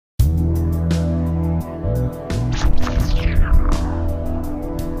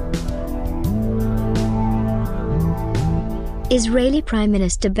Israeli Prime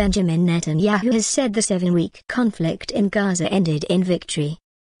Minister Benjamin Netanyahu has said the 7-week conflict in Gaza ended in victory.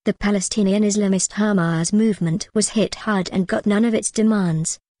 The Palestinian Islamist Hamas movement was hit hard and got none of its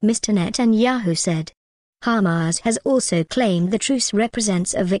demands, Mr. Netanyahu said. Hamas has also claimed the truce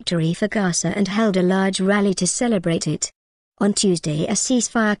represents a victory for Gaza and held a large rally to celebrate it. On Tuesday, a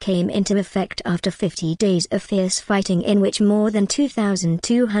ceasefire came into effect after 50 days of fierce fighting in which more than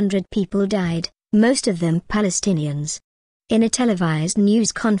 2,200 people died, most of them Palestinians. In a televised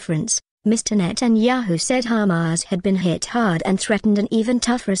news conference, Mr. Netanyahu said Hamas had been hit hard and threatened an even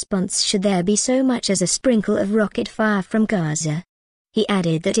tough response should there be so much as a sprinkle of rocket fire from Gaza. He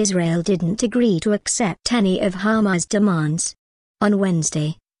added that Israel didn't agree to accept any of Hamas' demands. On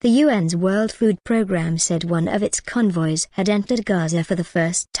Wednesday, the UN's World Food Programme said one of its convoys had entered Gaza for the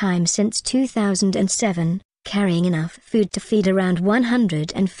first time since 2007, carrying enough food to feed around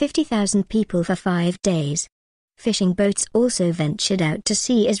 150,000 people for 5 days. Fishing boats also ventured out to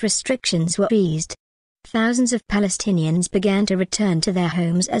sea as restrictions were eased. Thousands of Palestinians began to return to their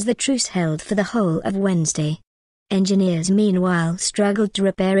homes as the truce held for the whole of Wednesday. Engineers meanwhile struggled to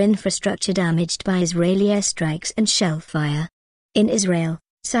repair infrastructure damaged by Israeli airstrikes and shell fire. In Israel,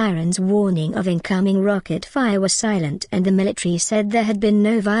 sirens warning of incoming rocket fire were silent and the military said there had been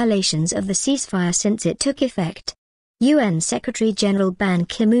no violations of the ceasefire since it took effect. UN Secretary-General Ban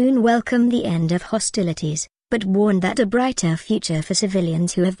Ki-moon welcomed the end of hostilities, but warned that a brighter future for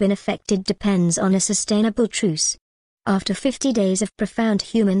civilians who have been affected depends on a sustainable truce. After 50 days of profound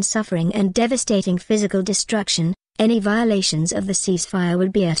human suffering and devastating physical destruction, any violations of the ceasefire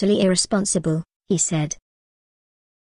would be utterly irresponsible, he said.